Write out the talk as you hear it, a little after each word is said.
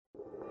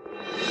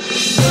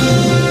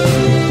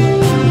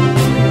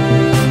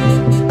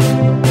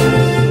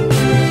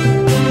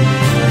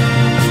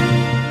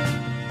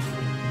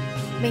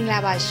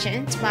ပါရှင်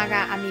ကျမက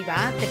အမီပါ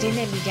သတင်း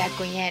နဲ့မီဒီယာ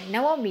ကွန်ရဲ့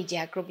Now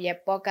Media Group ရဲ့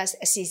podcast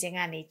အစီအစဉ်က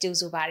နေကြို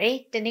ဆိုပါရစေ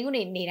။တနင်္ဂ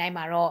နွေနေ့တိုင်း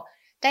မှာတော့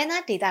တိုင်း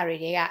သားဒေသတွေ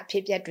ကအဖြ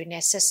စ်အပျက်တွေ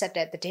နဲ့ဆက်ဆက်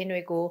တဲ့သတင်း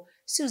တွေကို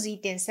စုစည်း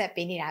တင်ဆက်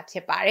ပေးနေတာဖြ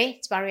စ်ပါတယ်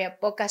။ကျမတို့ရဲ့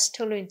podcast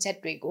ထုတ်လွှင့်ချက်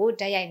တွေကို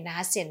တိုက်ရိုက်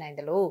နားဆင်နိုင်တ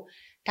ယ်လို့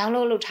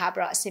download လုပ်ထား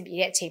ပြီးတော့အဆင်ပြေ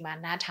တဲ့အချိန်မှာ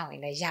နားထောင်ရ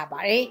င်လည်းရပါ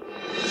တယ်။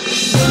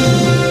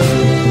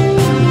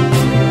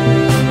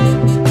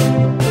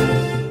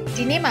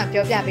ဒီနေ့မှာ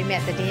ပြောပြပေးမ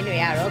ယ့်သတင်းတွေ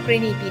ကတော့ဂရ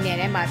နီပြည်နယ်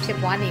ထဲမှာဖြစ်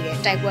ပွားနေတဲ့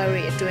တိုက်ပွဲ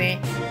တွေအတွင်း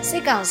စ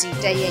စ်ကောင်စီ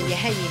တပ်ရဲ့ရဟတ်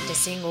ယာဉ်တ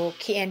စင်းကို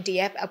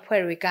KNDF အ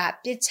ဖွဲ့တွေက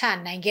ပစ်ချ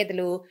နိုင်ခဲ့တယ်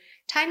လို့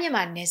ထိုင်းမြန်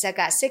မာနယ်စပ်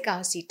ကစစ်ကော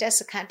င်စီတပ်စ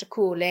ခန်းတစ်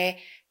ခုကိုလည်း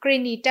ဂရ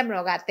နီတပ်မ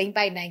တော်ကသိမ်း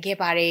ပိုက်နိုင်ခဲ့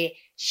ပါတယ်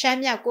။ရှမ်း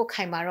မြောက်ကို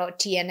ခိုင်မှာတော့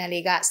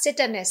TNLA ကစစ်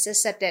တပ်နဲ့ဆက်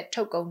ဆက်တဲ့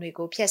ထုတ်ကုန်တွေ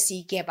ကိုဖျက်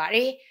ဆီးခဲ့ပါတ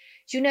ယ်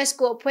။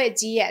 UNESCO အဖွဲ့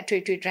ကြီးရဲ့အထွေ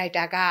ထွေဒါရိုက်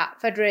တာက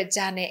Federal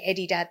Journal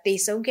Editor တေ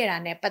ဆုံးခဲ့တာ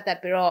နဲ့ပတ်သက်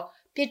ပြီးတော့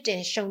ပြစ်တ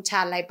င်ရှုံချ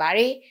လိုက်ပါ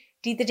တယ်။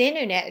ဒီသတင်း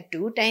တွေနဲ့အ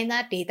တူတိုင်း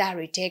သားဒေသ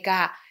တွေထဲက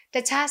တ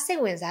ခြားစိ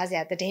တ်ဝင်စားစ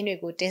ရာသတင်းတွေ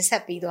ကိုတင်ဆ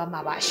က်ပေးသွား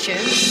မှာပါရှ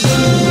င်။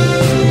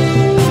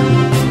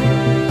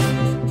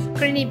ဂ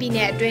ရနီပြည်န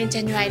ယ်အတွင်းဇ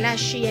န်နဝါရီလ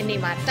10ရက်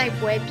နေ့မှာတိုက်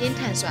ပွဲပြင်း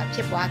ထန်စွာဖြ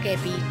စ်ပွားခဲ့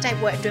ပြီးတိုက်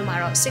ပွဲအတွင်းမှာ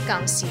တော့စစ်ကော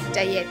င်စီတ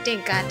ပ်ရဲ့တ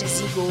င့်ကားတစ်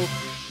စီးကို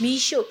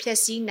မီးရှို့ဖျက်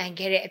ဆီးနိုင်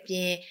ခဲ့တဲ့အပြ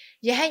င်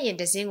ရဟတ်ယာဉ်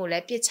တစ်စင်းကိုလ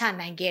ည်းပစ်ချ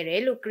နိုင်ခဲ့တ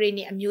ယ်လို့ဂရ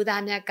နီအမျိုး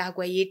သားများကာ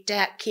ကွယ်ရေးတ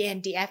ပ်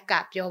KNDF က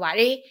ပြောပါ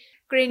တယ်။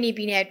ဂရနီ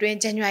ပြည်နယ်အတွင်း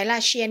ဇန်နဝါရီလ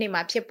10ရက်နေ့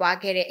မှာဖြစ်ပွား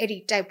ခဲ့တဲ့အဲ့ဒီ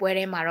တိုက်ပွဲ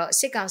ထဲမှာတော့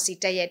စစ်ကောင်စီ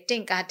တပ်ရဲ့တ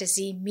င့်ကားတစ်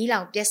စီးမီးလော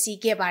င်ပျက်စီး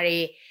ခဲ့ပါတ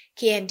ယ်။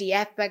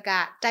 KNDF ဘက်က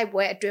တိုက်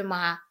ပွဲအတွင်း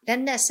မှာလ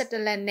က်နက်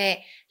17လက်နဲ့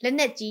လက်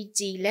နက်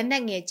ကြီးလက်န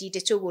က်ငယ်ကြီးတ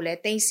ချို့ကိုလ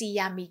ည်းသိမ်းဆည်းရ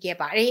မိခဲ့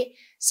ပါတယ်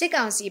။စစ်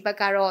ကောင်စီဘက်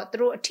ကတော့သူ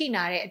တို့အထိ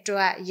နာတဲ့အတွ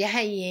က်ရဟ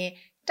တ်ယာဉ်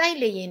တိုက်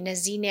လေယာဉ်နှ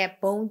စီးနဲ့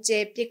ဘုံကျဲ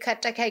ပစ်ခတ်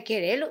တိုက်ခိုက်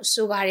ခဲ့တယ်လို့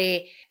ဆိုပါတယ်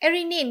။အဲ့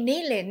ဒီ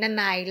နေ့လယ်2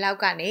နာရီလောက်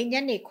ကနေည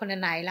နေ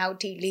9နာရီလောက်အ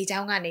ထိလေကြော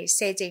င်းကနေ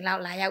10ကြိမ်လော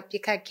က်လာရောက်ပ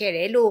စ်ခတ်ခဲ့တ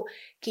ယ်လို့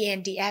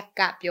KNDF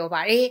ကပြော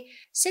ပါတယ်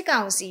။စစ်ကော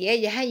င်စီရဲ့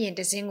ရဟတ်ယာဉ်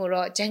တစ်စင်းကို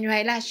တော့ဇန်နဝါ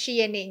ရီလ10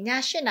ရက်နေ့ည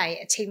8နာရီ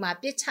အချိန်မှာ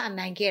ပစ်ချ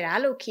နိုင်ခဲ့တာ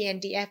လို့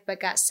KNDF ဘ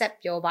က်ကဆက်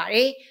ပြောပါတ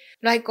ယ်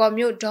။လွိုက်ကော်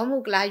မြို့ဒေါမှု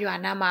ကလာရွာ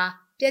နာမှာ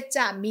ပြက်ကျ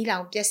မီးလော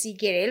င်ပျက်စီး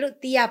ခဲ့တယ်လို့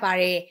သိရပါ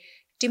တယ်။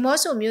ဒီမော့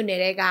ဆိုမြို့နယ်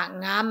က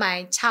9မို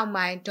င်6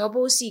မိုင်ဒေါ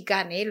ဘိုးစီက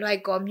နေလွို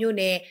က်ကော်မြို့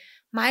နယ်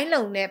မိုင်း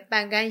လုံနဲ့ပ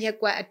န်ကန်းရက်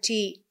ကွက်အထိ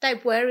တိုက်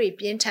ပွဲတွေ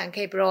ပြင်းထန်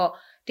ခဲ့ပြီးတော့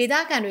ဒေသ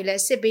ခံတွေလ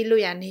ည်းစစ်ပေး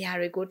လို့ရနေရာ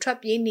တွေကိုထွက်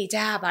ပြေးနေကြ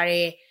ရပါတ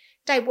ယ်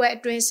။တိုက်ပွဲအ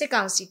တွင်းစစ်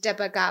ကောင်စီတပ်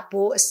ဘက်က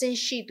ဘိုးအဆင့်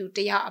ရှိသူတ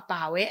ယောက်အ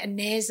ပါအဝင်အ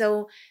နည်း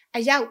ဆုံး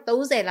အယောက်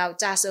30လောက်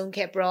ကြာဆုံး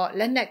ခဲ့ပြီးတော့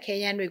လက်နက်ခဲ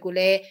ယမ်းတွေကို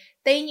လည်း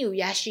သိမ်းယူ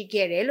ရရှိ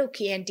ခဲ့တယ်လို့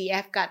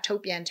KNDF ကထု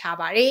တ်ပြန်ထား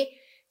ပါတယ်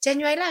။ဇန်န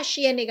ဝါရီလ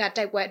10ရက်နေ့က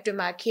တိုက်ပွဲအတွင်း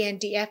မှာ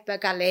KNDF ဘ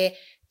က်ကလည်း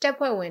တပ်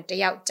ဖွဲ့ဝင်တ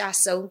ယောက်ကြာ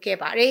ဆုံးခဲ့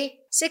ပါတယ်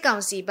။စစ်ကော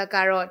င်စီဘက်က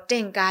တော့တ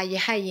င့်ကားရ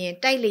ဟတ်ယာဉ်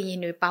တိုက်လေယာ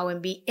ဉ်တွေပါဝင်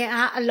ပြီးအင်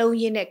အားအလုံး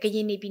ရင်းနဲ့ကရ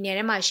င်ပြည်နယ်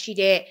ထဲမှာရှိ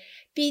တဲ့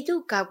ပြည်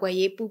သူ့ကာကွယ်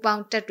ရေးပူးပေါ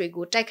င်းတပ်တွေ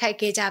ကိုတိုက်ခိုက်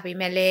ခဲ့ကြပေ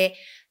မဲ့လည်း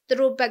သူ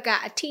တို့ဘက်က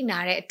အထိနာ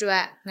တဲ့အတွ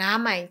က်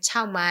9မိုင်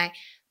6မိုင်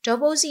ဒေါ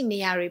ဘိုးစီနေ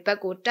ရာတွေဘက်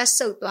ကိုတက်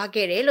ဆုပ်သွား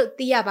ခဲ့တယ်လို့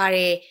သိရပါတ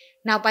ယ်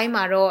။နောက်ပိုင်း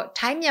မှာတော့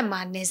ထိုင်းမြန်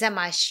မာနယ်စပ်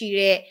မှာရှိ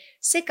တဲ့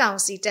စစ်ကောင်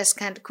စီတပ်စ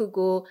ခန်းတစ်ခု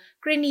ကို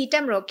ဂရနီတ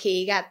ပ်မတော် KA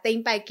ကသိ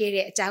မ်းပိုက်ခဲ့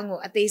တဲ့အကြောင်းကို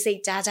အသေးစိ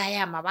တ်ကြားကြရ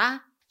မှာပါ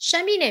။ရှ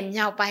မ်းပြည်နယ်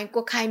မြောက်ပိုင်း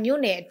ကိုခိုင်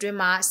မြို့နယ်အတွင်း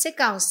မှာစစ်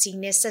ကောင်စီ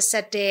နဲ့ဆက်ဆ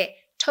က်တဲ့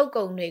ထုတ်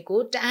ကုန်တွေ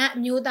ကိုတအန်းအ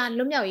မျိုးသား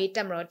လွတ်မြောက်ရေးတ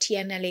ပ်မတော်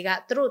TNLA က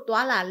သူတို့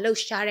သွာလာလှုပ်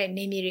ရှားတဲ့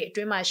နေမြေတွေအ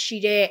တွင်းမှာရှိ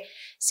တဲ့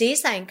ဈေး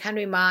ဆိုင်ခန်း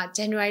တွေမှာဇ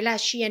န်နဝါရီလ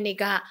10ရက်နေ့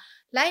က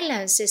လိုက်လံ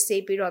စစ်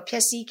ဆေးပြီးတော့ဖျ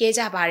က်ဆီးခဲ့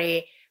ကြပါတယ်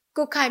။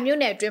ကိုခိုင်မြို့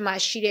နယ်အတွင်းမှာ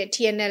ရှိတဲ့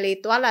TNLA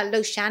သွာလာ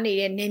လှုပ်ရှားနေ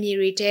တဲ့နေမြေ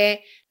တွေထဲ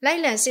လို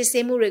က်လံစစ်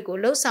ဆေးမှုတွေကို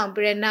လှုပ်ဆောင်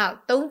ပြီးတဲ့နောက်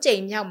3ကြိ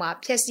မ်မြောက်မှာ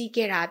ဖျက်ဆီး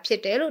ခဲ့တာဖြ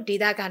စ်တယ်လို့ဒေ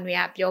သခံတွေ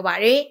ကပြောပါ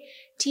တယ်။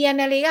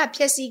 TNLA က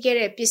ဖျက်ဆီးခဲ့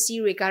တဲ့ပစ္စ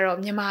ည်းတွေကတော့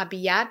မြန်မာ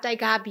ဘီယာတိုက်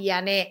ကားဘီယာ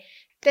နဲ့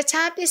တ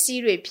ခြားပစ္စ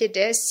ည်းတွေဖြစ်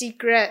တဲ့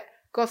Secret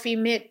Coffee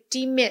Mix,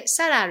 Tea Mix စ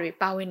တာတွေ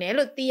ပါဝင်တယ်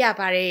လို့သိရ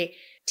ပါတယ်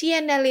။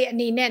 TNLA အ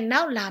နေနဲ့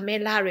နောက်လာမ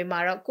ယ့်လတွေမှာ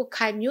တော့ကို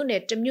ခိုင်မြို့န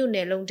ယ်တမြို့န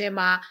ယ်လုံးထဲ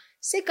မှာ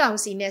စစ်ကောင်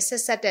စီနဲ့ဆ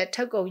က်ဆက်တဲ့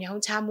ထုတ်ကုန်ရော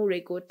င်းချမှု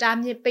တွေကိုတား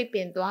မြစ်ပိတ်ပ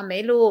င်သွားမ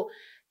ယ်လို့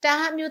တာ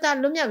ဟာမျိုးသား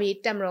လွတ်မြောက်ရေး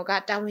တပ်မတော်က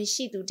တာဝန်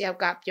ရှိသူတယောက်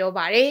ကပြော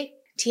ပါတယ်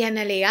။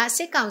 TNLA ကစ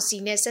စ်ကောင်စီ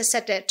နဲ့ဆက်ဆ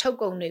က်တဲ့ထုတ်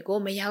ကုန်တွေကို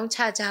မရောင်းချ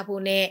ကြ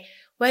ဖို့နဲ့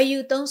ဝယ်ယူ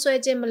သုံးစွဲ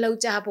ခြင်းမလုပ်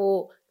ကြဖို့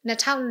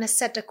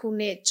2021ခု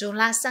နှစ်ဇွန်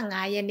လ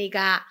15ရက်နေ့က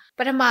ပ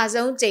ထမ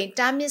ဆုံးကြိမ်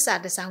တားမြစ်စာ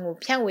တစ်စောင်ကို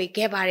ဖြန့်ဝေ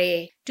ခဲ့ပါတယ်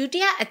။ဒုတိ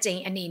ယအကြိ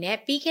မ်အနေနဲ့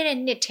ပြီးခဲ့တဲ့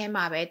နှစ်ထဲ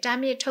မှာပဲတား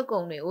မြစ်ထုတ်ကု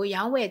န်တွေကို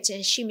ရောင်းဝယ်ခြ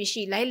င်းရှိမ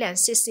ရှိလိုက်လံ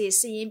စစ်ဆေး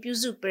စည်ရင်းပြု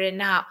စုပြီး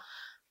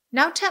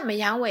နောက်ထပ်မ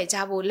ရောင်းဝယ်ကြ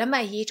ဖို့လက်မှ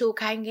တ်ရေးထိုး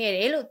ခိုင်းခဲ့တ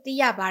ယ်လို့သိ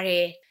ရပါတ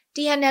ယ်။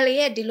 TNLA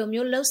ရဲ့ဒီလို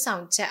မျိုးလှုပ်ဆော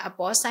င်ချက်အ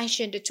ပေါ်ဆိုင်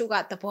ရှင်တချို့က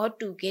သဘော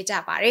တူခဲ့ကြ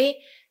ပါတယ်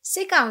။စ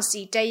စ်ကောင်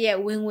စီတပ်ရဲ့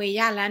ဝင်ငွေ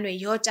ရလန်းတွေ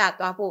ရော့ကျ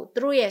သွားဖို့သူ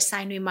တို့ရဲ့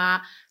ဆိုင်တွေမှာ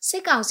စ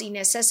စ်ကောင်စီ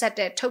နဲ့ဆက်ဆက်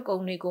တဲ့ထုတ်ကု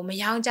န်တွေကိုမ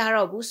ရောင်းကြ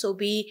တော့ဘူးဆို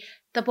ပြီး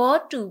သဘော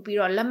တူပြီး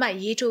တော့လက်မှတ်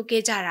ရေးထိုး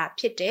ခဲ့ကြတာ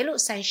ဖြစ်တယ်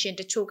လို့ဆိုင်ရှင်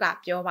တချို့က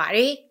ပြောပါတ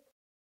ယ်။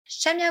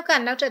ရှမ်းမြောက်က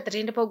နောက်ထပ်သတ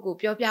င်းတစ်ပုဒ်ကို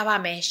ပြောပြပါ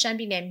မယ်။ရှမ်း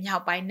ပြည်နယ်မြော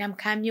က်ပိုင်းနမ်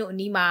ခမ်းမြို့အ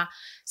နီးမှာ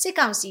စစ်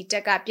ကောင်စီတ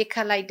ပ်ကပစ်ခ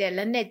တ်လိုက်တဲ့လ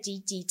က်နက်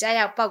ကြီးကြား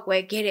ရောက်ပောက်ကွဲ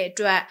ခဲ့တဲ့အ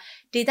တွက်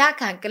ဒေသ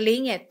ခံက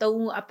လေးငယ်3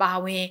ဦးအပါ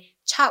အဝင်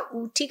 6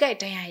ဦးထိခိုက်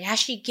ဒဏ်ရာရ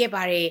ရှိခဲ့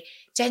ပါတယ်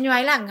။ဇန်နဝါ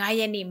ရီလ9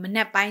ရက်နေ့မန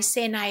က်ပိုင်း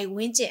10နာရီဝ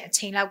န်းကျင်အ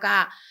ချိန်လောက်က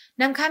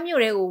နမ်ခမ်း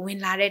မြို့ရဲကိုဝင်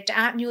လာတဲ့တ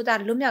အားမျိုး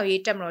သားလွတ်မြောက်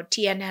ရေးတပ်မတော်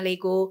TNLA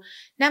ကို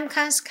နမ်ခ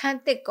မ်းစခန်း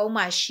တစ်ကုန်း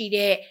မှာရှိ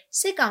တဲ့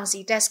စစ်ကောင်စီ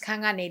တပ်စခ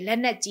န်းကနေလ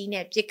က်နက်ကြီး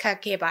နဲ့ပစ်ခတ်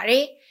ခဲ့ပါတ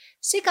ယ်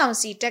။စစ်ကောင်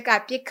စီတပ်က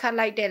ပစ်ခတ်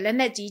လိုက်တဲ့လက်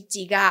နက်ကြီး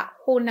ကြီးက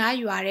ဟိုနား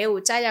ရွာရဲ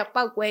ကိုကြားရောက်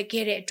ပောက်ကွဲ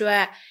ခဲ့တဲ့အတွ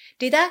က်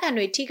ဒေသခံ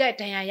တွေထိခိုက်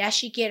ဒဏ်ရာရ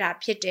ရှိခဲ့တာ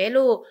ဖြစ်တယ်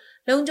လို့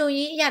လုံခြုံ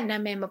ရေးအရနာ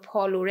မည်မ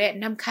ဖော်လို့တဲ့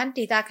နမ်ခမ်း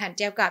ဒေသခံတ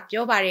ယောက်က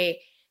ပြောပါတယ်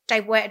။တို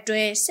က်ပွဲအတွ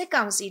င်းစစ်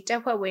ကောင်စီတ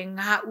ပ်ဖွဲ့ဝင်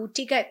9ဦး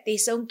ထိခိုက်သေ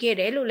ဆုံးခဲ့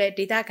တယ်လို့လည်း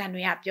ဒေသခံ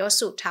တွေကပြော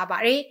ဆိုထားပါ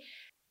တယ်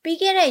။ပြီး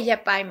ခဲ့တဲ့ရ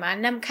က်ပိုင်းမှာ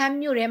နမ်ခမ်း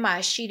မြို့ထဲမှာ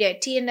ရှိတဲ့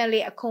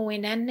TNLA အခွန်ဝ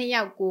န်ထမ်း2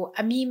ယောက်ကို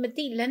အမည်မ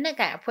သိလက်နက်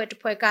ကိုင်အဖွဲ့တစ်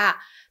ဖွဲ့က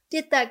ပ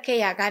စ်တက်ခဲ့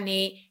ရက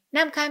နေန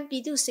မ်ခမ်းပြ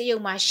ည်သူ့စေယုံ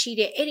မှာရှိ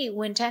တဲ့အဲ့ဒီဝ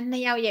န်ထမ်း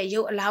2ယောက်ရဲ့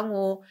ရုပ်အလောင်း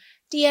ကို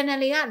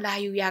TNLA ကလာ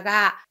ယူရာက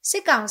စ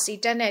စ်ကောင်စီ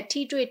တပ်နဲ့ထိ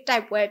တွေ့တို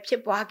က်ပွဲဖြ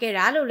စ်ပွားခဲ့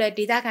တာလို့လည်း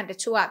ဒေသခံတ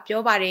ချို့က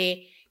ပြောပါတယ်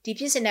။ဒီ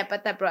ဖြစ်စဉ်နဲ့ပ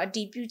တ်သက်ပြီးအတ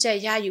ည်ပြုချက်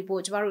ရယူ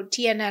ဖို့ကျမတို့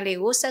TNLA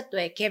ကိုဆက်သွ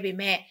ယ်ခဲ့ပေ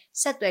မဲ့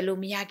ဆက်သွယ်လို့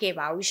မရခဲ့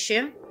ပါဘူးရှ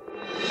င်။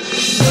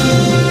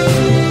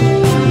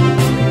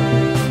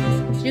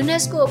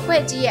 UNESCO အ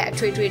ဖွဲ့ကြီးရဲ့အ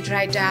ထွေထွေဒါ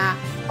ရိုက်တာ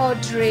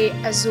Audrey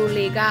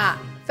Azoulay က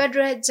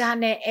Federal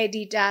Journal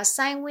Editor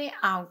ဆိုင်းဝင်း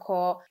အောင်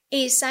ခေါ်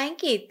အေဆိုင်း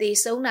ကေသေ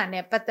ဆုံးတာ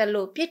နဲ့ပတ်သက်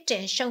လို့ပြစ်တ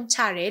င်ရှုံချ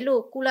တယ်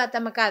လို့ကုလသ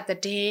မဂ္ဂသ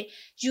တင်း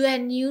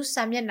UN News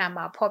စာမျက်နှာ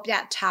မှာဖော်ပြ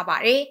ထားပါ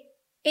တယ်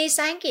။အေ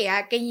ဆိုင်းကေက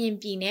ကရင်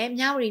ပြည်နယ်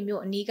မြဝတီ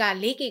မြို့အနီးက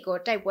၄ကီကို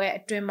တိုက်ပွဲ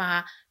အတွင်းမှာ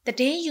သ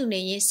တင်းယူနေ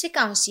ရင်စစ်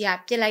ကောင်စီက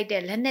ပစ်လိုက်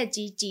တဲ့လက်နက်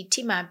ကြီးကြီး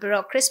ထိမှန်ပြီး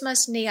တော့ Christmas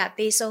နေ့က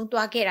သေဆုံး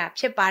သွားခဲ့တာ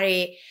ဖြစ်ပါတ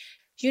ယ်။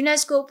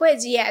 UNESCO ဖွဲ့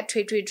စည်းရဲ့အ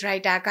ထွေထွေဒါရို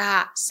က်တာက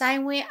ဆို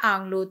င်းဝင်းအော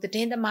င်လိုသတ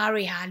င်းသမား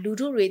တွေဟာလူ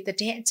ထုတွေသ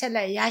တင်းအချက်လ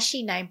က်ရရှိ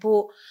နိုင်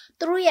ဖို့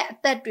သူတို့ရဲ့အ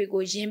သက်တွေ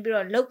ကိုရင်းပြီး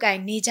တော့လောက်ကင်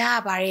နေကြရ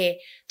ပါတယ်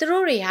။သူ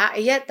တို့တွေဟာ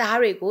အရက်သား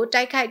တွေကို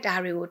တိုက်ခိုက်တာ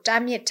တွေကို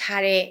တားမြစ်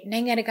ထားတဲ့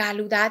နိုင်ငံတကာ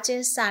လူသားချ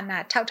င်းစာနာ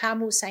ထောက်ထား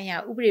မှုဆိုင်ရာ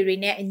ဥပဒေတွေ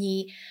နဲ့အညီ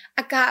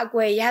အကာအကွ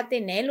ယ်ရသ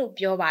င့်တယ်လို့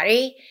ပြောပါတ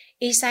ယ်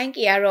။အေဆိုင်း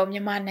ကေကတော့မြ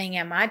န်မာနိုင်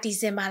ငံမှာဒီ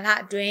ဇင်ဘာလ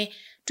အတွင်း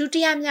ဒု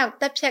တိယမြောက်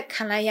တပ်ဖြတ်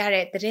ခံလိုက်ရ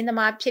တဲ့သတင်းသ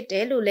မားဖြစ်တ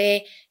ယ်လို့လည်း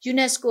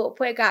UNESCO အ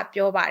ဖွဲ့က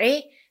ပြောပါတယ်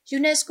။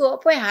 UNESCO အ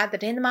ဖွဲ့ဟာသ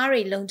တင်းသမား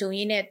တွေလုံခြုံ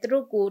ရေးနဲ့သူ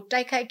တို့ကို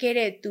တိုက်ခိုက်ခဲ့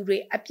တဲ့သူတွေ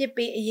အပြစ်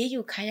ပေးအရေး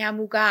ယူခံရ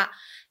မှုက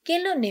က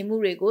င်းလွတ်နေမှု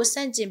တွေကိုစ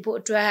န့်ကျင်ဖို့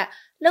အတွက်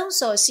လုံ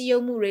ဆော်စည်း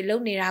ရုံးမှုတွေလု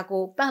ပ်နေတာ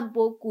ကိုပံ့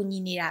ပိုးကူညီ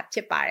နေတာဖြ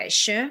စ်ပါတယ်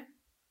ရှင်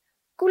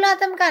။ကုလ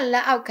သမဂ္ဂလ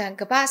က်အောက်ခံ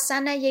ကမ္ဘာ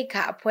စားနပ်ရိက္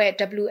ခာအဖွဲ့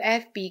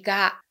WFP က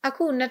အ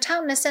ခု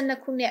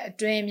2022ခုနှစ်အ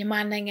တွင်းမြန်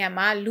မာနိုင်ငံ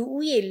မှာလူ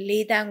ဦးရေ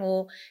4သန်း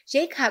ကို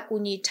ရိက္ခာကူ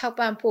ညီထောက်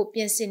ပံ့ဖို့ပြ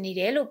င်ဆင်နေ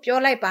တယ်လို့ပြော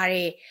လိုက်ပါတ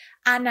ယ်။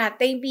အာဏာ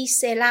သိမ်းပြီး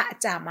10လအ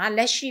ကြာမှာလ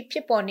က်ရှိဖြ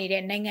စ်ပေါ်နေ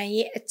တဲ့နိုင်ငံ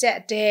ရေးအကျပ်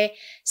အတည်း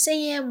ဆ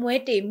င်းရဲမွဲ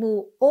တေမှု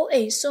အိုး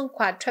အိမ်စွန့်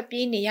ခွာထွက်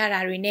ပြေးနေရတာ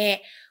တွေနဲ့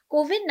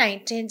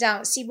COVID-19 ကြော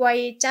င့်စီးပွား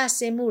ရေးကျဆ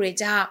င်းမှုတွေ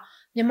ကြောင့်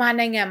မြန်မာ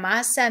နိုင်ငံမှာ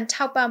စံ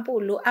ထောက်ပံ့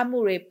ဖို့လိုအပ်မှု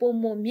တွေပုံ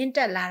မှန်မြင့်တ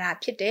က်လာတာ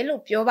ဖြစ်တယ်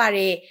လို့ပြောပါတ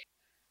ယ်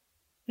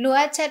။လို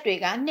အပ်ချက်တွေ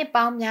ကနှစ်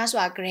ပေါင်းများ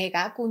စွာကတည်းက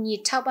ကူညီ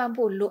ထောက်ပံ့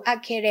ဖို့လိုအ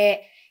ပ်ခဲ့တဲ့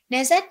န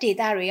ယ်စပ်ဒေ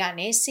သတွေက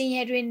နေဆင်း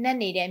ရဲတွေနှက်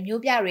နေတဲ့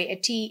မျိုးပြတွေအ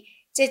ထိ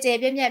ကြဲကြဲ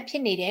ပြန့်ပြန့်ဖြ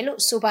စ်နေတယ်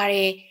လို့ဆိုပါတ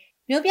ယ်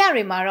။မြို့ပြ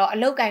တွေမှာတော့အ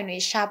လုပ်ကိုင်တွေ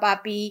ရှားပါ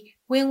ပြီး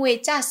ဝင်ငွေ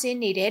ကျဆင်း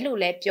နေတယ်လို့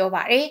လည်းပြော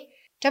ပါတယ်။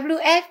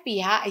 WFP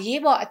ဟာအ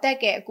ရေးပေါ်အသက်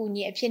ကယ်အကူအ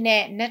ညီအဖြစ်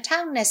နဲ့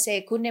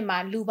2020ခုနှစ်မှာ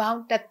လူပေါင်း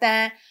1သ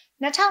န်း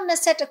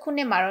2021ခု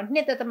နှစ်မှာတော့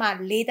 2.4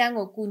 သန်း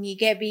ကိုကူညီ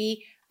ခဲ့ပြီး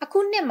အခု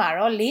နှစ်မှာ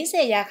တော့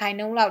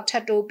40%လောက်ထ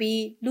ပ်တိုး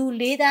ပြီးလူ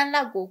4သန်း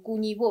လောက်ကိုကူ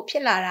ညီဖို့ဖြ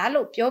စ်လာတာ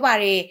လို့ပြောပါ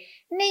တယ်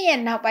။နှစ်ရ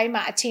က်နောက်ပိုင်း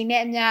မှာအချိန်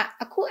နဲ့အမျှ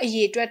အခုအ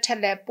ရေးအတွက်ထက်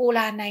လက်ပို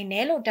လာနိုင်တ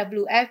ယ်လို့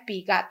WFP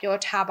ကပြော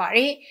ထားပါတ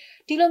ယ်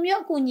။ဒီလို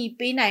မျိုးအကူအညီ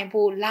ပေးနိုင်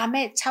ဖို့လာမ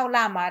ယ့်6လ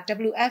မှာ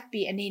WFP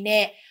အနေ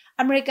နဲ့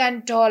အမေရိကန်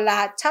ဒေါ်လာ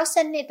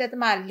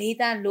 62.4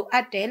 သန်းလိုအ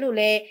ပ်တယ်လို့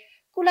လည်း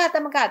ကုလသ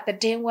မဂ္ဂသ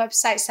တင်း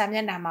website စာမျ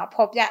က်နှာမှာ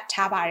ဖော်ပြ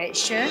ထားပါတယ်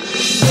ရှင်။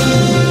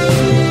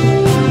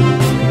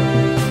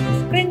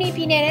ဂရနီ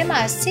ပြည်နယ်ထဲ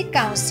မှာစစ်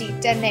ကောင်စီ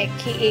တပ်နဲ့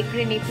KA ဂ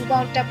ရနီပူးပေါ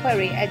င်းတပ်ဖွဲ့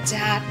တွေအ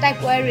ကြားတိုက်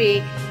ပွဲတွေ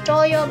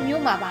တောရော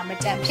မြို့မှာမ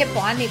ကြံဖြစ်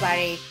ပွားနေပါ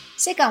တယ်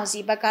။စစ်ကောင်စီ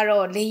ဘက်က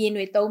တော့လေရင်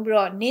တွေတုံးပြီး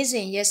တော့နေ့စ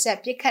ဉ်ရက်ဆက်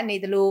ပစ်ခတ်နေ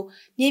သလို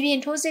မြေပြင်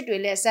ထိုးစစ်တွေ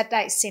လည်းဇက်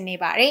တိုက်ဆင်နေ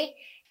ပါတယ်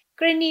။ဂ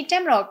ရနီတ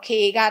ပ်မတော်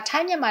KA ကထို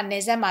င်းမြန်မာန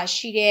ယ်စပ်မှာ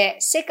ရှိတဲ့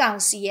စစ်ကောင်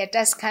စီရဲ့တ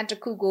ပ်စခန်းတ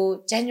စ်ခုကို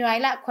ဇန်နဝါရီ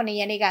လ9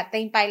ရက်နေ့ကသိ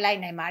မ်းပိုက်လိုက်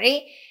နိုင်ပါတယ်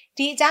။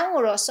ဒီအကြောင်း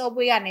ကိုတော့စော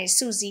ပွေးကနေ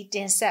စူးစီးတ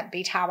င်ဆက်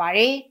ပေးထားပါတ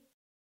ယ်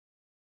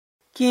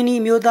။ကင်းနီ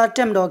မျိုးသားတ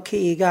ပ်မတော်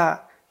KA က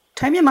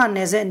ထိုင်းမြန်မာန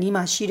ယ်စပ်အနီး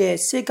မှာရှိတဲ့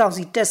စစ်ကောင်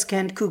စီတပ်စခ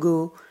န်းတစ်ခု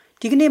ကို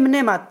ဒီကနေ့မ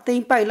နေ့မှာသိ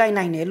မ်းပိုက်လိုက်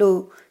နိုင်တယ်လို့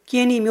က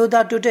င်းနီမျိုး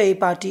သားတိုးတက်ရေး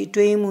ပါတီအ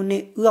တွင်းမှု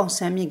နဲ့ဦးအောင်ဆ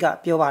န်းမြင့်က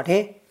ပြောပါတ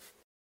ယ်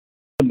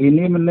။ဒီ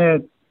နေ့မနေ့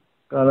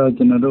ကတော့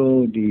ကျွန်တော်တို့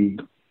ဒီ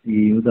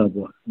ဥစ္စာ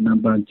ပေါ့နံ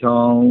ပါတ်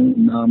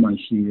6နားမှာ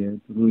ရှိတယ်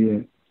သူတို့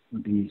ရဲ့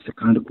ဒီစခ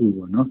န်းတစ်ခု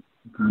ပေါ့နော်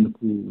စခန်းတစ်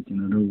ခုကျွန်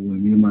တော်တို့ဝင်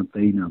ပြီးမှ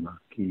သိမ်းတာပါ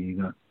KA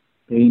က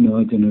သိမ်း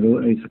တော့ကျွန်တော်တို့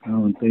အဲ့စခန်း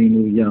ကိုသိမ်း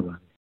လို့ရပါ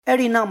တယ်။အဲ့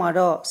ဒီနောက်မှာ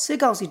တော့စစ်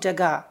ကောင်စီတပ်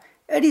က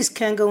အဲ့ဒီစခ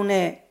န်းကုန်း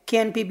နဲ့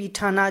KNPP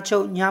ဌာနချု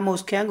ပ်ညာမို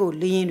စခန်းကို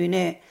လေရင်တွေ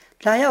နဲ့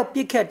လာရောက်ပ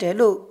စ်ခတ်တယ်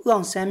လို့ဦးအော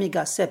င်ဆန်းမြင့်က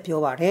ဆက်ပြော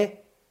ပါတယ်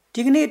။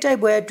ဒီကနေ့တိုက်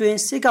ပွဲအတွင်း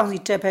စစ်ကောင်စီ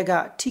တပ်ဖက်က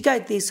ထိခို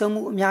က်သေးဆုံး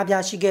မှုအများ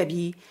ပြားရှိခဲ့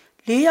ပြီး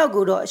၄ယောက်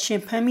ကိုတော့အရှ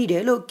င်ဖမ်းမိတ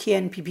ယ်လို့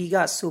KNPP က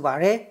ဆိုပါ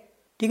တယ်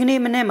။ ဒီကနေ့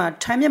မနေ့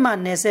မှာထို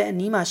င်းမြန်မာနယ်စပ်အ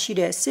နီးမှာ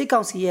ရှိတဲ့စစ်ကော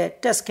င်စီ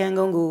ရဲ့တပ်စခ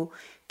န်းကုန်းကို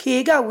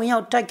KA ကဝင်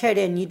ရောက်တိုက်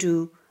ခိုက်တဲ့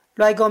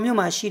နီးတူလွိုင်ကော်မြို့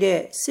မှာရှိ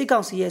တဲ့စစ်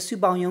ကောင်စီရဲ့စု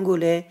ပေါင်းရုံး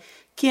ကိုလည်း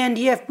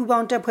KNDF ပူးပေါ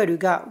င်းတပ်ဖွဲ့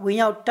တွေက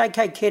ဝင်ရောက်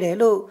တိုက်ခိုက်ခဲ့တယ်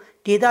လို့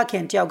ဒေ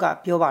သခံတယောက်က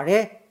ပြောပါ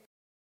တယ်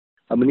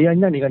။မနေ့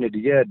ညနေကနေ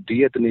ဒီ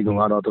ရက်တနေ့က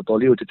တော့တော်တော်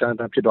လေးကိုတန်း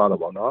တန်းဖြစ်သွားတော့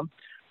ပေါ့နော်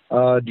။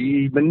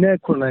ဒီမနေ့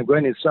9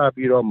နိုင်ခွဲနေ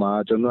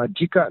စပြီးတော့မှကျွန်တော်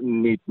အဓိက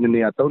နေနေ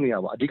ရာ3နေ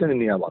ရာပါအဓိကနေ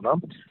နေရာပါနော်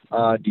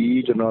။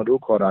ဒီ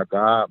ကျွန်တော်တို့ခေါ်တာက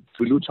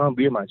ဘူလူချော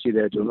င်းဘေးမှာရှိ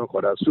တဲ့ကျွန်တော်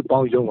ခေါ်တာစု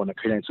ပေါင်းရုံးပေါ့နော်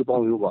ခရိုင်စု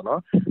ပေါင်းရုံးပေါ့နော်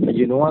။အရ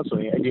င်တော့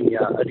ဆိုရင်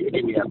အဲ့ဒီနေရာကို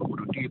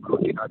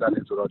တီးထားကြ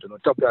တယ်ဆိုတော့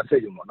ကျွန်တော်ကြောက်ပြဆ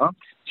က်ရုံပေါ့နော်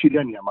။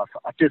ရှိတဲ့နေရာ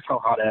မှာအတစ်ဆော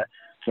က်ထားတဲ့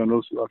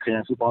ကျွန်တော်ခ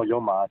ရိုင်စုပေါ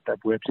င်းရုံးမှာ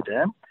တပ်ပွဲဖြစ်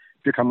တယ်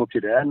။ပြခမှုဖြ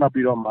စ်တယ်နောက်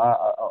ပြီးတော့မှ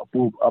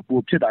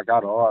အပူဖြစ်တာက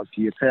တော့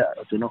ဒီအထက်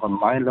ကျွန်တော်က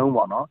မိုင်းလုံး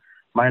ပေါ့နော်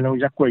မိုင်းလုံး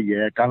ရက်ွက်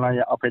ရဲကမ်းလာ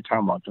ရအောက်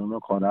ဖက်ချမ်းပေါ့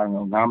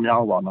ကျွန်တော်ခေါ်တာငါးမြော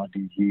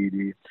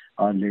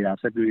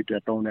င်းပေါ့နော်ဒီလေယာဆက်ပြီးတော့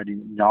တုံး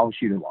တဲ့ဒီမြောင်း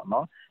ရှိတယ်ပေါ့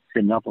နော်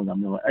ဆင်မြောင်း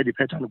ပုံစံမျိုးအဲ့ဒီဖ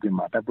က်ချမ်းက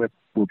မှာတိုက်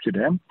ပွဲပူဖြစ်တ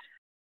ယ်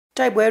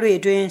တိုက်ပွဲ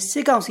တွေအတွင်းစ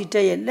စ်ကောင်စီတ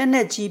ပ်ရဲ့လက်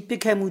နက်ကြီးပစ်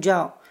ခတ်မှုကြော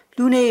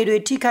င့်လူနေတွေ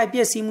ထိ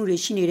ခိုက်ပျက်စီးမှုတွေ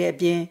ရှိနေတဲ့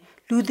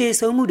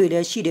အပြင်လူသေဆုံးမှုတွေလ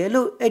ည်းရှိ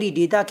တယ်လို့အဲ့ဒီ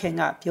ဒေ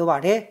သခံကပြောပါ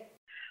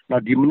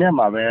တယ်နော်ဒီမ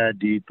နေ့မှာပဲ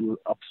ဒီ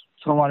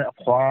ဆုံးသွားတဲ့အ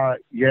ဖွား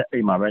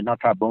ရဲ့အိမ်မှာပဲ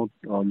နောက်ထပ်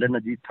ဘုံလက်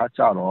နက်ကြီးထား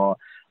ကြတော့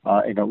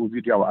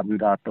အဲ့တော့ဦးစီးတရားအမျိုး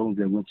သား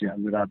30ဝန်းကျင်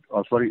အမျိုးသား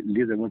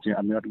40ဝန်းကျင်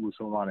အမျိုး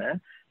သားတူဆုံးသွားတယ်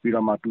ပြီး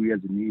တော့မှသူ့ရဲ့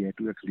ဇနီး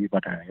ရဲ့သူ့ရဲ့ကလေးပ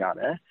တ်ထိုင်ရ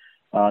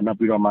တယ်နောက်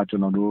ပြီးတော့မှ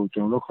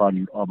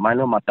ကျွန်တော်တို့ခေါ်မို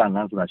င်းလုံးမှာတန်လ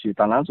န်းဆိုတာ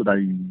ရှိတန်လန်း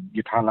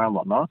ဆိုတာရထားလ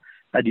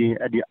န်းပေါ့နော်အဲ့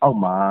ဒီ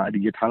အောက်မှာ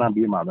အဲ့ဒီရထားလ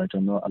န်းဘေးမှာပဲကျွ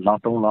န်တော်အလောင်း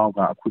3လောင်း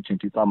ကအခု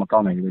ချိန်ထိသွားမ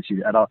ကောက်နိုင်ဘူးရှိ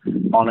တယ်အဲ့တော့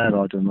ပေါင်း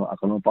လိုက်တော့ကျွန်တော်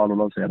အကလုံး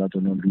ပေါလို့ဆိုတော့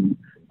ကျွန်တော်လူ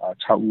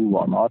6ဦး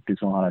ပေါ့နော်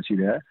တည်ဆုံးလာရှိ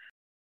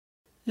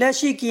တယ်လက်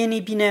ရှိက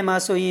ရင်ပြည်နယ်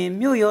မှာဆို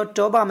ရင်မြို့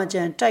ရောတောပါ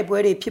မကျန်တိုက်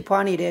ပွဲတွေဖြစ်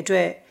ပွားနေတဲ့အတွ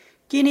က်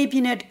ကရင်ပြ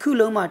ည်နယ်တစ်ခု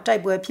လုံးမှာတို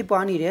က်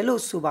ပွဲဖြစ်ပွားနေတယ်လို့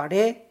ဆိုပါတ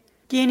ယ်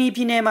ကရင်ပြ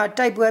ည်နယ်မှာ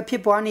တိုက်ပွဲဖြ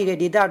စ်ပွားနေ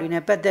တဲ့ဒေသ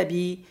တွေနဲ့ပတ်သက်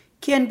ပြီး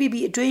KNPP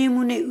အတွင်း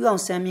ရေးမှူးနဲ့ဦး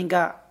အောင်ဆန်းမြင့်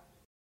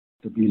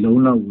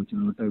ကဒီလုံးလောက်ကိုကျွန်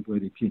တော်တိုက်ပွဲ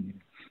တွေဖြစ်နေတ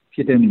ယ်ဖြ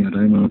စ်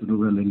တဲ့နေရာတိုင်းမှာသူတို့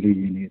ကလ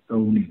ည်းလေရင်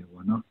တွေတုံးနေတယ်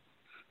ပေါ့နော်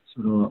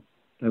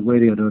ဆိုတော့တိုက်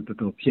ပွဲတွေ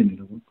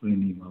ကတော့တော်တော်ဖြစ်နေတယ်ပေါ့ကရင်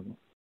ပြည်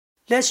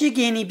မှာပေါ့လက်ရှိက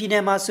ရင်ပြည်န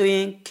ယ်မှာဆို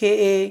ရင်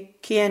KA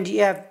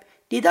KNDF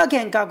ဒေ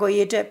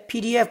သခံကာကွယ်ရေးတပ်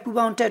PDF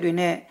ပူးပေါင်းတပ်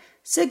တွေနဲ့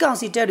စစ်ကောင်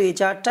စီတပ်တွေ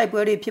ကြား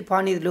တိုက်ပွဲ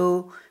တွေဖြစ်ပွားနေသ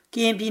လိုက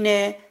ရင်ပြည်န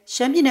ယ်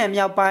ရှမ်းပြည်နယ်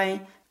မြောက်ပိုင်း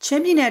ချ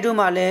င်းပြည်နယ်တို့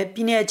မှာလ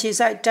ည်းပြည်내အခြေ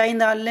စိုက်တို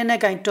င်းသားလက်နက်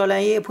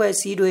ကိုင်တော်လှန်ရေးအဖွဲ့အ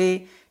စည်း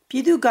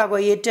တွေပြည်သူ့ကာကွ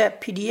ယ်ရေးတပ်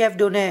PDF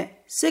တို့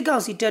နဲ့စစ်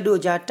ကောင်စီတပ်တို့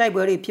ကြား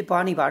တိုက်ပွဲ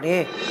တွေဖြစ်ပွားနေပါတ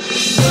ယ်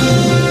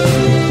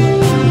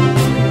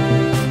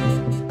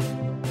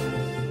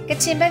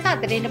ကချင်ဘက်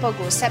ကသတင်း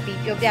တစ်ပုဒ်ကို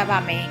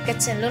ဆက်ပြီးပြောပြပါမယ်။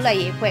ကချင်လွတ်လပ်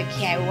ရေးအဖွဲ့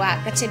KIO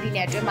ကကချင်ပြည်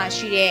နယ်အတွင်းမှာ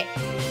ရှိတဲ့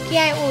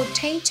KIO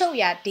ထိန်းချုပ်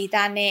ရာဒေ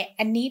သနဲ့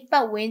အနီး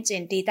ပတ်ဝ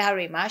န်းကျင်ဒေသ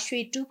တွေမှာ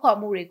ရွှေ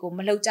တူးဖော်မှုတွေကို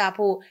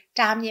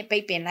မလုပ်ကြဖို့တားမြစ်ပိ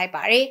တ်ပင်လိုက်ပါ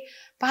တယ်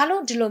။ဘာ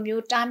လို့ဒီ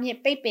လိုမျိုး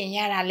တားမြစ်ပိတ်ပင်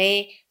ရတာလဲ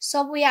။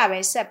စောပွေးရ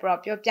ပဲ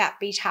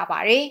ဆက်ပြီးပြောပြပေး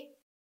ထားပါတယ်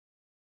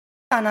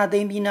။အာဏာသိ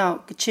မ်းပြီးနောက်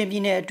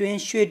ကချင်ပြည်နယ်အတွင်း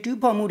ရွှေ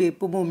တူးဖော်မှု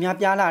တွေပုံ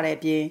ပုံများပြားလာတဲ့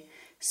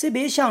အပြင်စစ်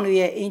ဘေးရှောင်တွေ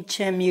ရဲ့အင်ချ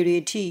မ်းမြေ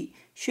တွေအထိ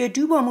ရွှေ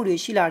တူးဖော်မှု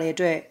တွေရှိလာတဲ့အ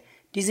တွက်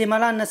ဒီ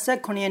ဇင်ဘာလ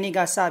29ရက်နေ့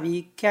ကစပြီး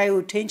KIO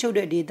ထိန်းချုပ်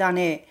တဲ့ဒေသ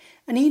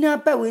နဲ့အနီးနား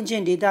ပတ်ဝ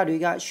န်းကျင်ဒေသ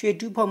တွေကရွှေ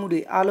တူးဖော်မှု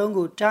တွေအားလုံး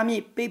ကိုတားမြ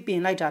စ်ပိတ်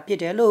ပင်လိုက်တာဖြစ်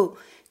တယ်လို့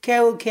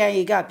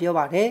KIA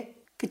ကပြောပါတယ်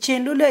။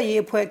ကချင်လွတ်လပ်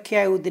ရေးအဖွဲ့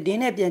KIO သတ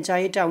င်းနဲ့ပြန်ကြား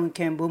ရေးတာဝန်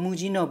ခံ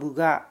ဗိုလ်မှူးကြီးနော်ဘူး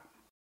ကအ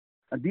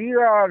ဓိ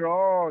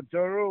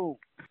ကတော့ကျွန်တော်တို့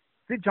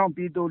စစ်ချောင်းပြ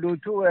ည်သူလူ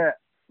ထု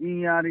ရဲ့အ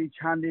င်အားတွေ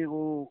ခြံတွေ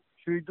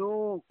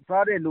ကိုရွှေတူး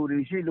စားတဲ့လူ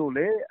တွေရှိလို့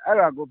လေ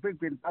အဲ့ဒါကိုပိတ်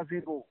ပင်တား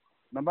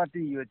ဆီးဖို့နံပါတ်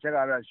1ရွေးချယ်တာ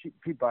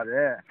ဖြစ်ပါ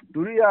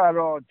တယ်ဒုတိယ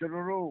ကတော့ကျွန်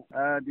တော်တို့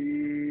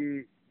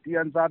ဒီ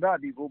အန်သာဒ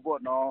ဒီ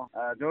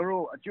ကိုပေါ့နော်ကျွန်တော်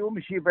တို့အကျိုး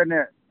မရှိဘဲ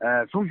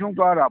နဲ့ဆုံးရှုံး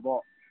သွားတာ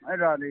ပေါ့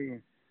အဲ့ဒါတွေ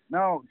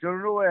နောက်ကျွန်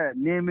တော်တို့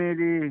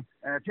ရဲ့နေမေတွေ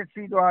ဖြစ်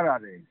စီသွားတာ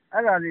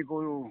တွေအဲ့ဒါ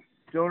တွေကို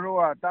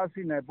ကျွန်တော်တို့က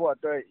တားဆီးနိုင်ဖို့အ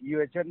တွက်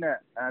ရွေးချယ်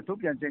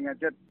နဲ့ထုတ်ပြန်ကြေညာ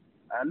ချက်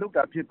လုပ်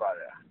တာဖြစ်ပါ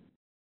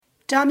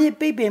တယ်တားမြစ်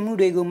ပိတ်ပင်မှု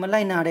တွေကို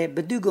မလိုက်နာတဲ့ဘ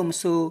သူကိုမ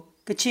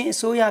ဆိုကချင်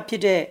အစိုးရဖြ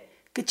စ်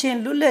တဲ့ကချင်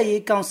လွတ်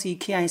လပ်ရေးကောင်စီ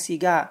KIC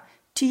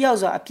ကထိရောက်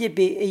စွာအပြစ်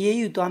ပေးအ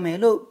ရေးယူသွားမယ်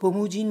လို့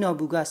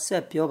ဗိုလ်မှူးကြီးနော်ဘူးကဆ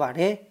က်ပြောပါ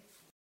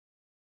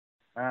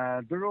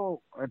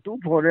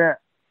တယ်သူတို့တူဖော်တဲ့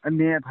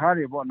အနေအ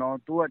ထားတွေပေါ့နော်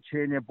သူ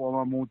ကခြေနေပေါ်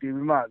မှာမူတည်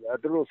ပြီးမှ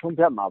သူတို့ဆုံးဖြ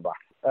တ်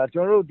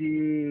မှာပါကျွန်တော်တို့ဒီ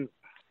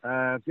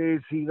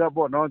KC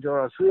ကပေါ့နော်ကျွန်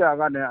တော်ဆွေရ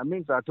ကနေအမိ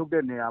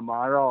န့်စာထုတ်တဲ့နေရာ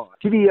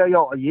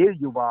မှာတော့ထိထိရောက်အရေး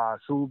ယူပါ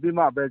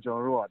ဆိုပြီးမှပဲကျွန်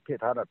တော်တို့ထည့်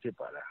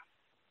ထားတာဖြစ်ပါတယ်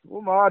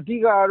ဥပမာ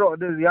အဓိကတော့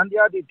ရန်တ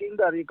ရားတွေတင်း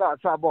တာတွေက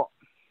အစပေါ့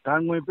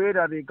ဒဏ်ငွေ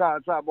ပေးတာတွေ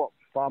ကအ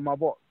စပေါ့ပါမှာ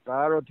ပေါ့ဒါ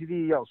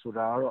ကတော့ထိထိရောက်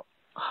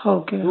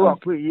ဆိုတာတော့ဟုတ်ကဲ့သူ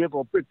ကခွေ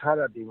ရေးကိုပိတ်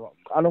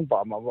ထားတာဒီပေါ့အလုံး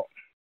ပါ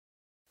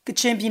မှာပေါ့က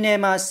ချင်ပြည်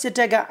နယ်မှာစစ်တ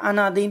ပ်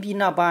ကအာဏာသိမ်းပြီး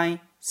နောက်ပို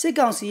င်းစစ်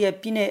ကောင်စီရဲ့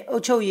ပြည်내အု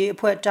ပ်ချုပ်ရေး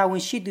အဖွဲ့တာဝန်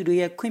ရှိသူတွေ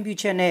ရဲ့ခွင့်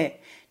ပြုချက်နဲ့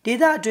ဒေ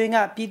သအတွင်းက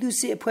ပြည်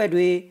သူ့စစ်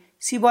အဖွဲ့တွေ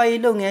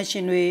စီးပွားရေးလုပ်ငန်းရှ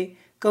င်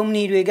တွေကုမ္ပ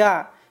ဏီတွေက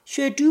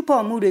ရွှေ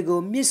တူးဖော်မှုတွေကို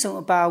မြစ်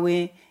ဆုံအပါအဝ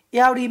င်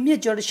ARDမြစ်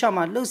ကျော်တစ်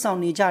လျှောက်မှာလှုပ်ဆောင်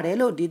နေကြ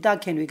တယ်လို့ဒေသ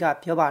ခံတွေက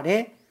ပြောပါ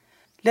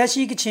တယ်လက်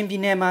ရှိကချင်ပြ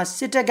ည်နယ်မှာ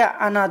စစ်တပ်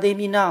ကအာဏာသိမ်း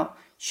ပြီး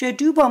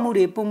နောက်ရွှေတူးဖော်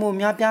မှုတွေ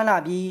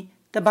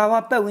ပုံမှန်များပြားလာပြီးတဘာ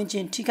ဝပတ်ဝန်းကျ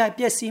င်ထိ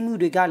ခိုက်ပျက်စီး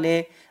မှုတွေကလ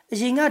ည်းအ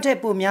ရင်က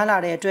ထက်ပိုများလာ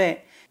တဲ့အတွက်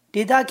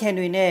ဒေ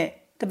သခံတွေနဲ့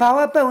တဘာဝ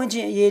ပတ်ဝန်းကျ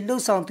င်အရေးလှု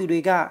ပ်ဆောင်သူတွေ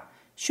က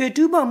ရွှေ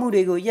တူးဖော်မှု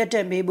တွေကိုရပ်တ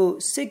န့်ပေးဖို့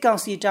စစ်ကောင်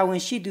စီတာဝ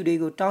န်ရှိသူတွေ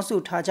ကိုတောင်းဆို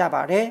ထားကြ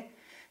ပါတယ်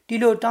။ဒီ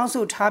လိုတောင်း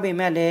ဆိုထားပေ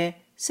မဲ့လည်း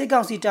စစ်ကော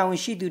င်စီတာဝန်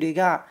ရှိသူတွေ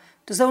က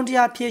တစုံတ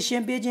ရာဖြေရှ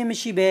င်းပေးခြင်းမ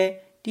ရှိဘဲ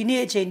ဒီ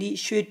နေ့အချိန်ထိ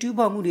ရွှေတူး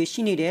ဖော်မှုတွေ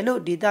ရှိနေတယ်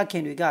လို့ဒေသခံ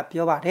တွေက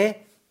ပြောပါတယ်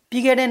။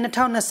ပြီးခဲ့တဲ့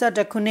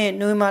2021ခုနှစ်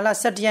နိုဝင်ဘာလ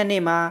17ရက်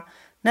နေ့မှာ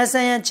နတ်ဆ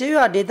န်ရန်ကျေး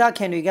ရွာဒေသ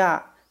ခံတွေက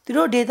သူ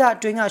တို့ဒေသအ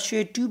တွင်းကရွှေ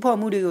တူးဖော်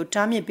မှုတွေကို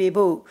တားမြစ်ပေး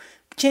ဖို့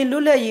ချင်းလွ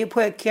တ်လပ်ရေးအ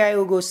ဖွဲ့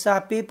KIO ကိုစာ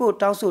ပေးဖို့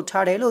တောင်းဆို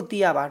ထားတယ်လို့သိ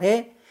ရပါတယ်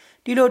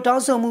။ဒီလိုတော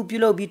င်းဆိုမှုပြု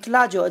လုပ်ပြီးတလ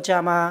ကျော်အကြာ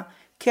မှာ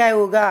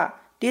KIO က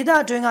ဒေသ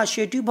အတွင်းက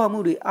ရွှေတူးဖော်မှု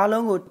တွေအား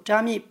လုံးကို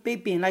တားမြစ်ပိတ်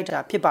ပင်လိုက်တာ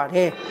ဖြစ်ပါတ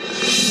ယ်။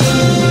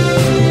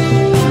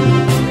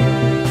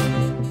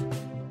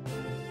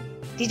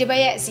ဒီတစ်ပ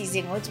တ်ရဲ့အစီအစ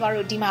ဉ်ကိုကျမ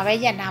တို့ဒီမှာပဲ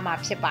ရပ်နားမှာ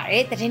ဖြစ်ပါတ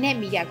ယ်။သတင်းနဲ့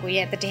မီဒီယာကို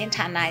ရဲ့သတင်း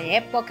ဌာန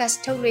ရဲ့ podcast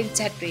ထုတ်လွှင့်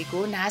ချက်တွေ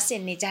ကိုနားဆ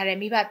င်နေကြတဲ့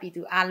မိဘပြည်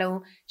သူအားလုံး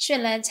ရှ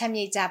င်လန်းချမ်း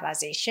မြေ့ကြပါ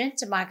စေရှင်။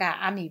ကျမက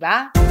အာမီပါ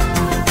။